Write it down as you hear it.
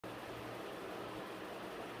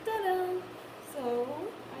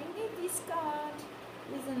card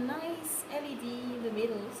with a nice LED in the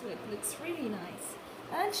middle, so it looks really nice.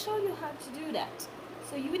 I'll show you how to do that.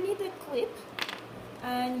 So you will need a clip,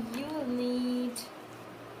 and you will need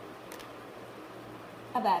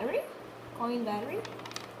a battery, coin battery,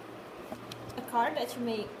 a card that you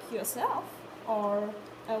make yourself, or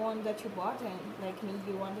a one that you bought and like me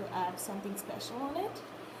you want to add something special on it.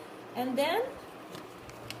 And then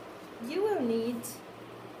you will need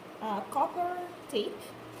copper tape,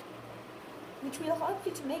 which will help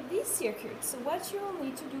you to make this circuit. So what you'll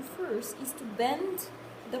need to do first is to bend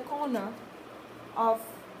the corner of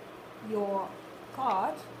your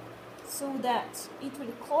card so that it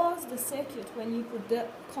will close the circuit when you put the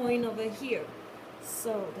coin over here.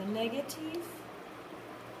 So the negative,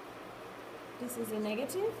 this is the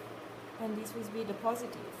negative, and this will be the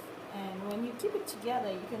positive. And when you keep it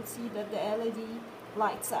together, you can see that the LED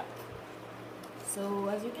lights up. So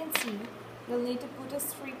as you can see, you'll need to put a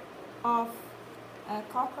strip of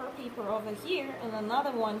copper paper over here and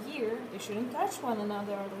another one here. They shouldn't touch one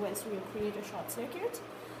another, otherwise you will create a short circuit.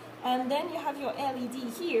 And then you have your LED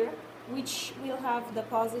here, which will have the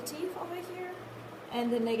positive over here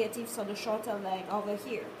and the negative, so the shorter leg over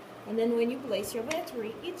here. And then when you place your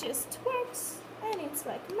battery, it just works, and it's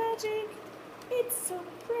like magic. It's so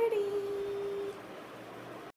pretty.